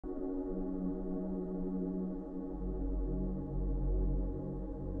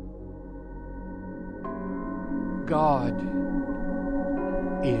God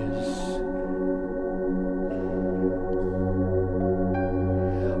is.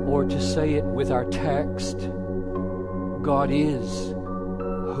 Or to say it with our text, God is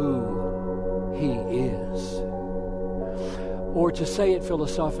who He is. Or to say it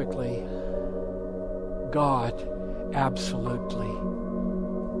philosophically, God absolutely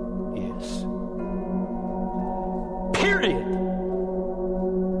is. Period.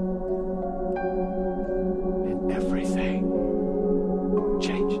 And everything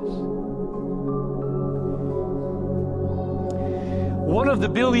changes. One of the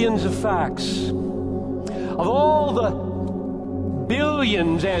billions of facts, of all the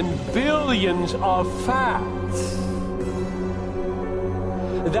billions and billions of facts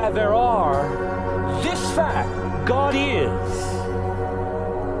that there are, this fact, God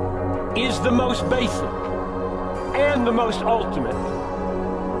is the most basic and the most ultimate.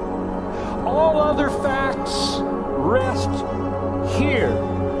 All other facts rest here.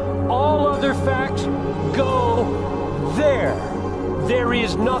 All other facts go there. There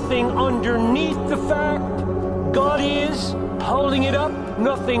is nothing underneath the fact God is, holding it up,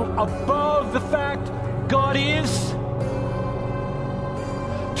 nothing above the fact God is,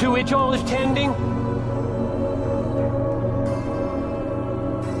 to which all is tending.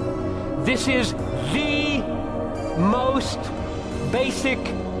 This is the most basic,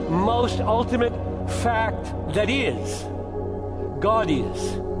 most ultimate fact that is. God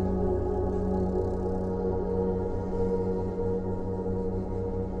is.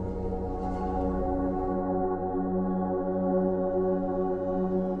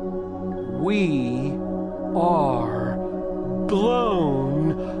 We are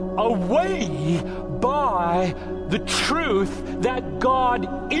blown away by the truth that God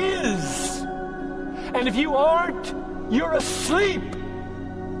is. And if you aren't, you're asleep.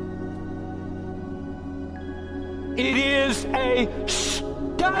 It is a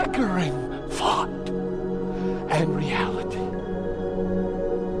staggering thought and reality.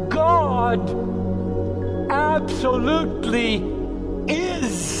 God absolutely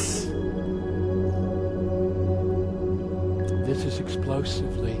is. This is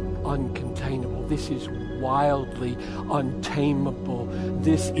explosively uncontainable. This is wildly untamable.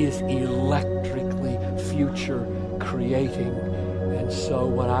 This is electrically future creating. And so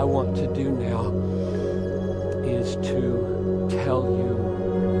what I want to do now is to tell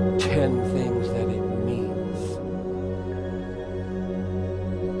you 10 things that it means.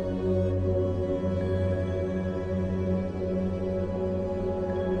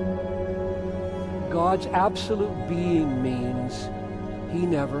 God's absolute being means He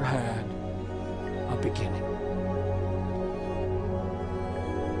never had a beginning.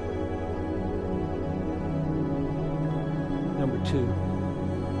 Number 2,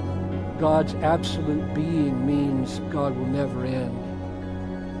 God's absolute being means God will never end.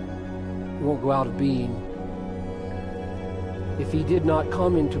 He won't go out of being. If He did not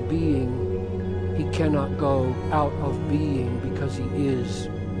come into being, He cannot go out of being because He is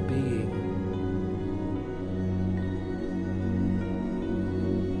being.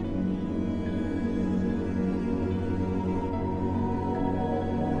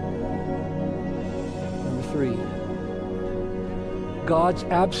 God's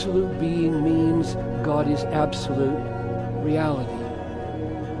absolute being means God is absolute reality.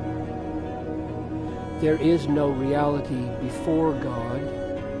 There is no reality before God.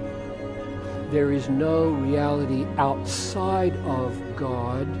 There is no reality outside of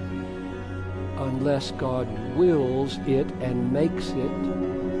God unless God wills it and makes it.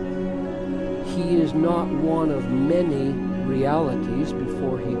 He is not one of many realities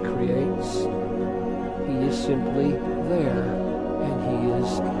before He creates. He is simply there. And He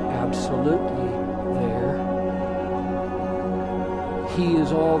is absolutely there. He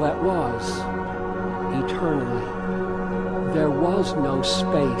is all that was, eternally. There was no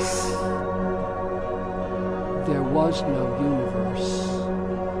space. There was no universe.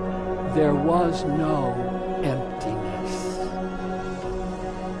 There was no emptiness.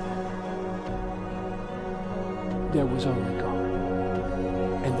 There was only God.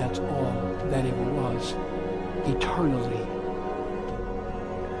 And that's all that ever was, eternally.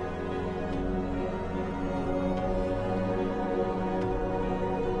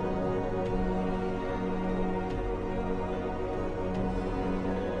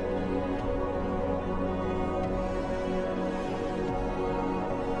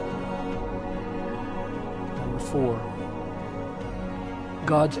 Number 4,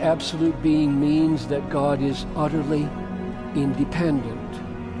 God's absolute being means that God is utterly independent.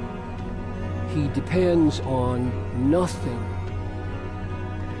 He depends on nothing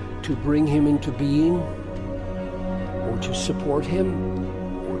to bring Him into being. to support him,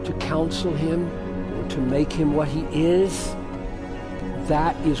 or to counsel him, or to make him what he is.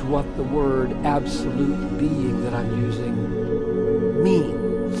 That is what the word absolute being that I'm using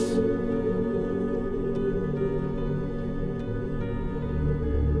means.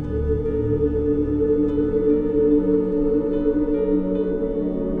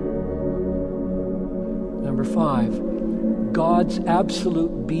 Number 5, God's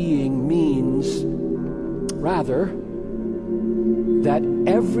absolute being means, rather, that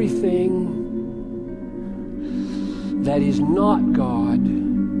everything that is not God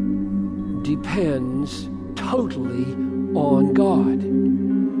depends totally on God.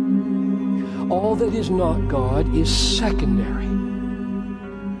 All that is not God is secondary,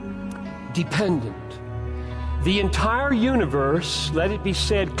 dependent. The entire universe, let it be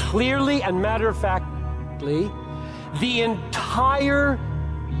said clearly and matter-of-factly, the entire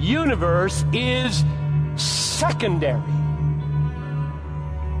universe is secondary.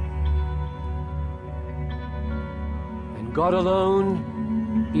 And God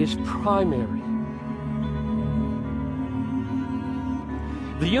alone is primary.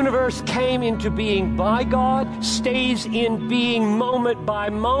 The universe came into being by God, stays in being moment by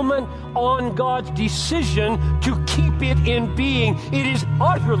moment on God's decision to keep it in being. It is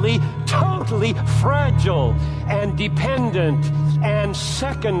utterly, totally fragile and dependent and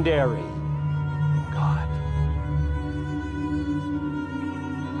secondary. God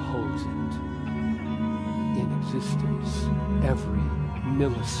holds it in existence every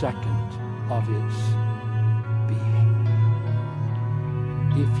millisecond of its being.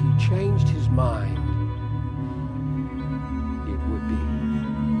 If he changed his mind, it would be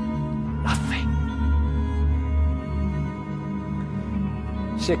nothing.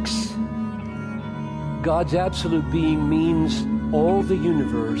 6, God's absolute being means all the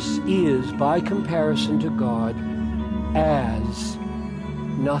universe is, by comparison to God, as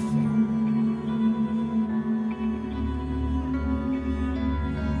nothing.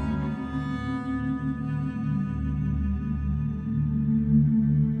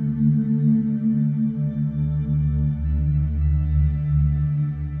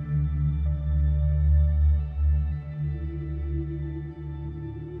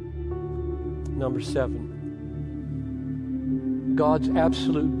 Number 7, God's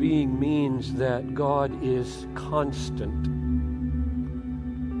absolute being means that God is constant.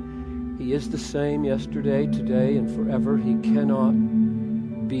 He is the same yesterday, today, and forever. He cannot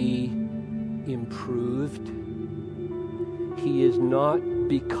be improved. He is not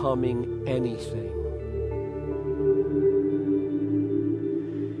becoming anything.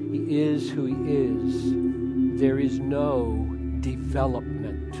 He is who he is. There is no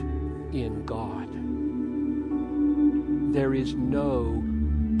development in God. There is no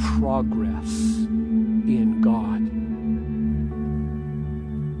progress in God.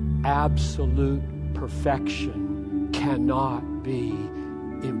 Absolute perfection cannot be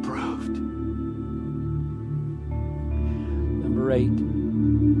improved. Number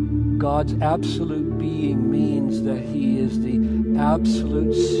 8, God's absolute being means that he is the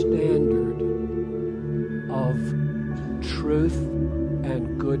absolute standard of truth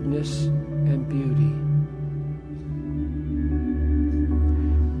and goodness and beauty.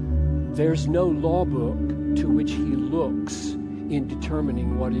 There's no law book to which he looks in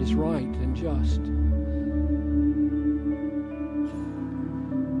determining what is right and just.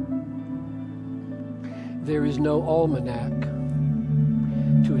 There is no almanac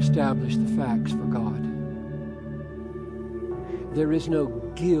to establish the facts for God. There is no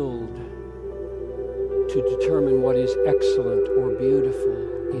guild to determine what is excellent or beautiful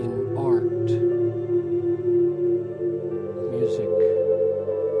in art, music,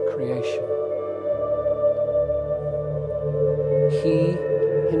 creation. He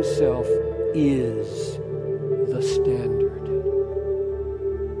himself is the standard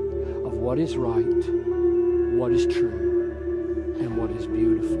of what is right, what is true, and what is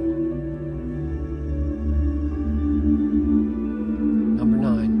beautiful. Number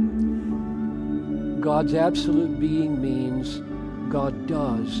 9, God's absolute being means God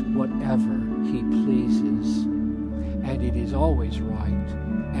does whatever he pleases, and it is always right,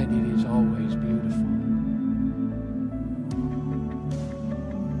 and it is always beautiful.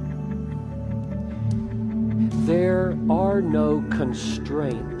 There are no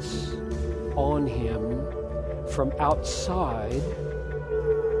constraints on him from outside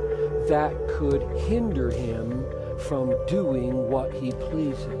that could hinder him from doing what he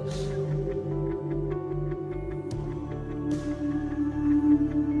pleases.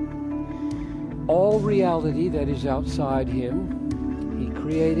 All reality that is outside him, he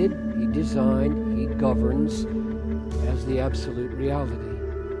created, he designed, he governs, as the absolute reality.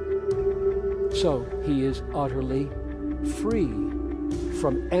 So he is utterly free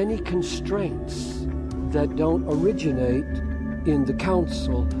from any constraints that don't originate in the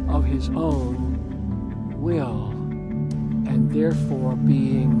counsel of his own will, and therefore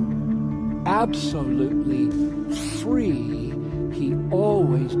being absolutely free, he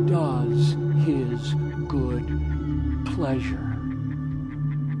always does his good pleasure.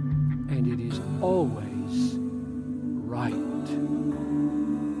 And it is always right and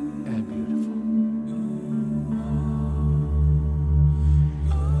beautiful.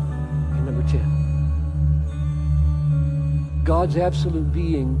 And number 10. God's absolute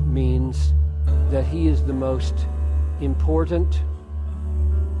being means that he is the most important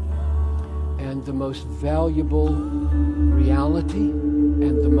and the most valuable reality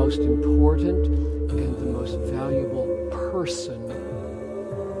and the most important and the most valuable person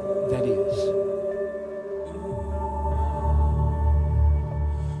that is.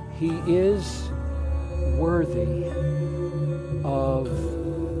 He is worthy of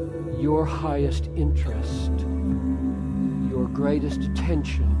your highest interest, your greatest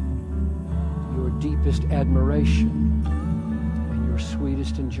attention, your deepest admiration, and your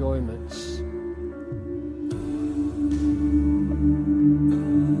sweetest enjoyments.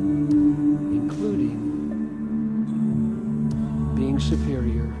 Including being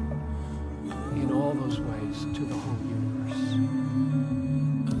superior in all those ways to the whole universe.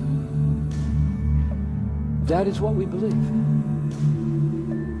 That is what we believe.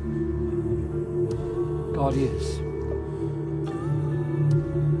 God is.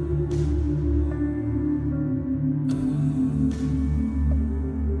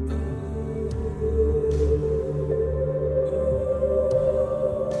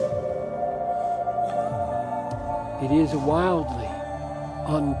 It is wildly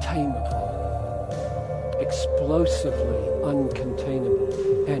untamable, explosively uncontainable,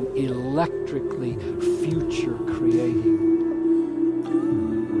 and electrically future-creating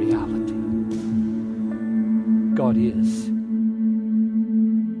reality. God is.